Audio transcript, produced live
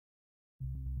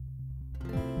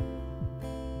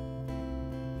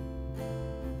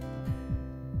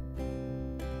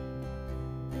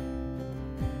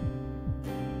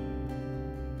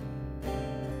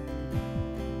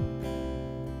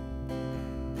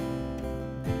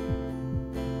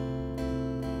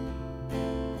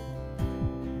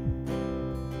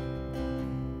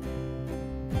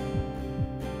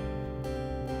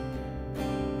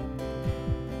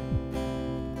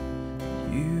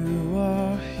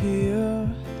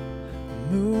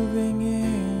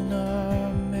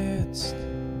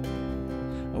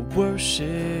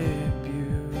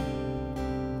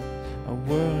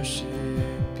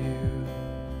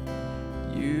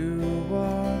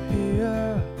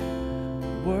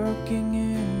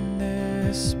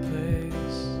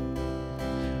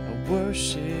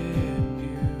worship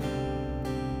you.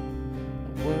 I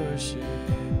worship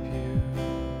you.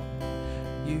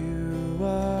 You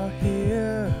are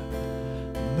here,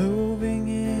 moving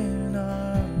in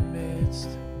our midst.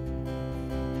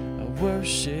 I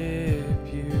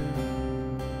worship you.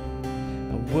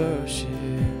 I worship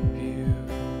you.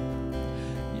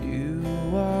 You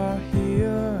are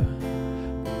here,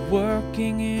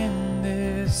 working in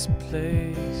this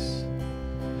place.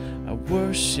 I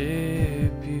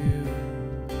worship you.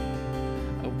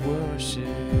 I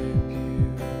worship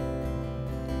you.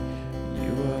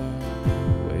 You are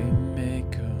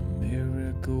waymaker,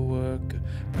 miracle worker,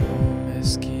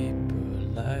 promise keeper,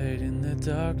 light in the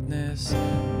darkness.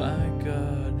 My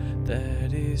God,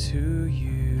 that is who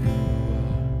you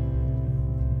are.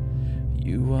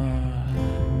 You are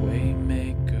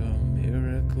waymaker,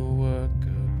 miracle worker,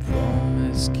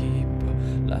 promise keeper,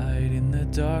 light in the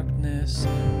darkness.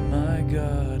 My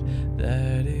God,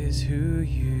 that is who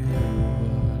you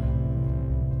are.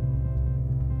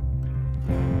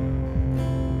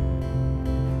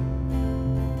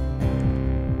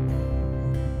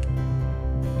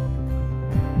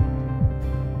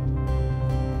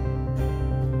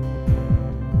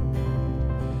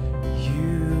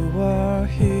 You are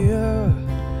here,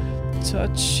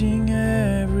 touching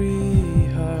every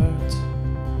heart.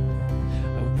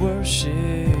 I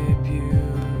worship you.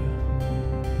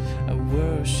 I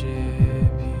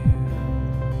worship you.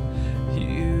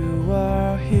 You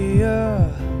are here,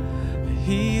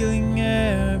 healing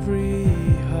every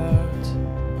heart.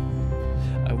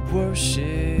 I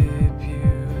worship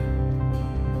you.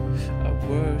 I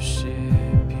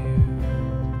worship you.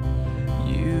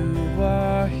 You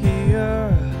are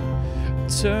here,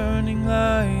 turning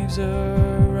lives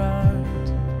around.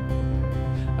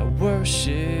 I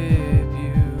worship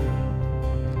you.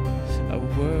 I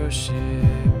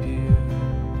worship you.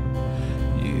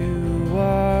 You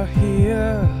are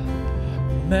here,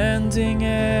 mending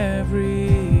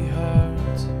every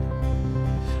heart.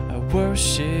 I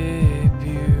worship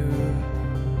you.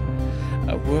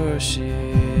 I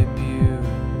worship you.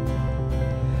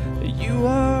 You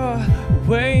are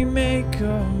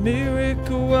waymaker,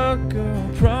 miracle worker,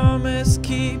 promise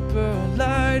keeper,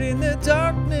 light in the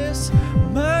darkness.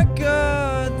 My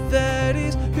God, that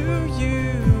is who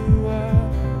you are.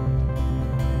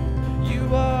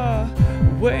 You are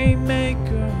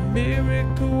waymaker,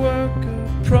 miracle worker,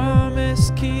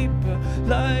 promise keeper,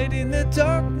 light in the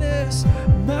darkness.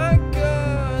 My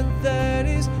God, that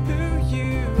is who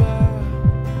you are.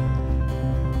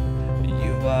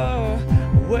 You are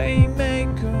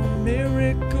waymaker,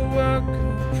 miracle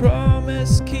worker,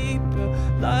 promise keeper,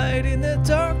 light in the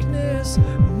darkness.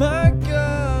 My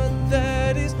God,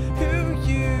 that is who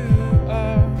you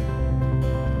are.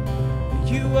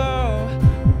 You are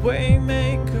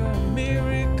waymaker,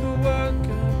 miracle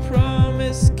worker,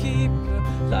 promise keeper,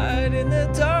 light in the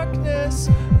darkness.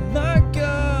 My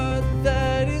God,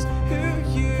 that is who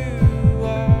you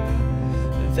are.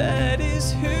 That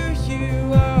is who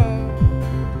you are.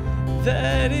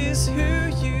 That is who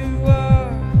you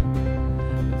are.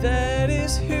 That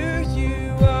is who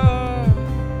you are.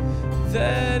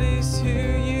 That is who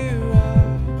you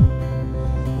are.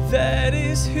 That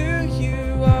is who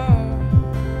you are.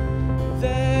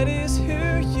 That is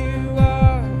who you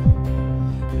are.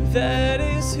 That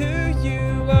is who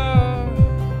you are.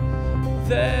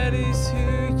 That is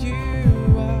who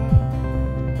you are.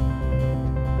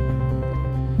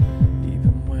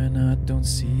 Even when I don't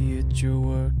see it, you're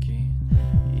working.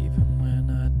 Even when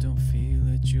I don't feel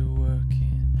it, you're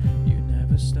working. You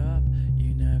never stop working.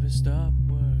 You never stop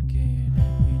working.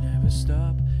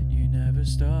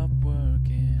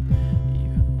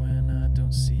 Even when I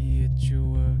don't see it, you're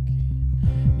working.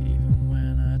 Even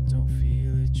when I don't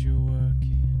feel it, you're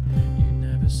working. You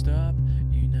never stop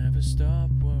working. You never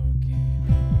stop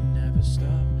working.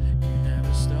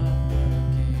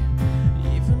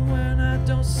 Even when I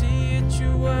don't see it,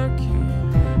 you're working.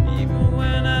 Even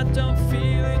when I don't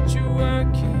feel it, you're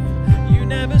working. You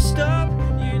never stop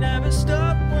working. You never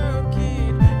stop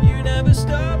working. Even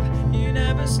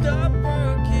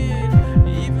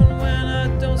when I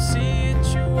don't see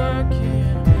it, you're working.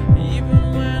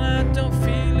 Even when I don't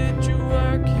feel it, you're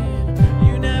working.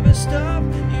 You never stop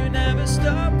working.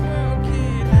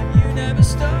 You never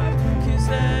stop, 'cause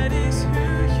that is who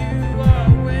you are.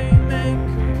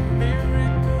 Waymaker,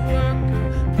 miracle worker,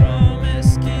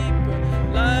 promise keeper,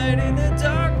 light in the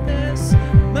darkness.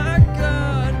 My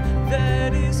God,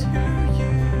 that is who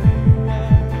you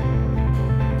are.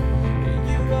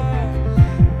 You are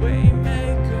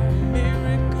waymaker,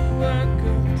 miracle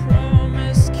worker,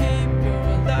 promise keeper,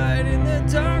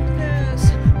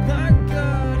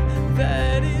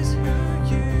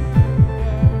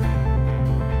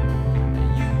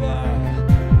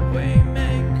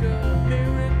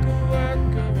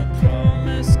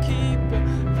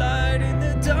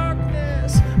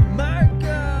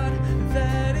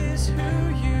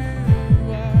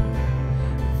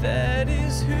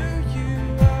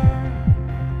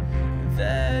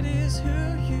 is who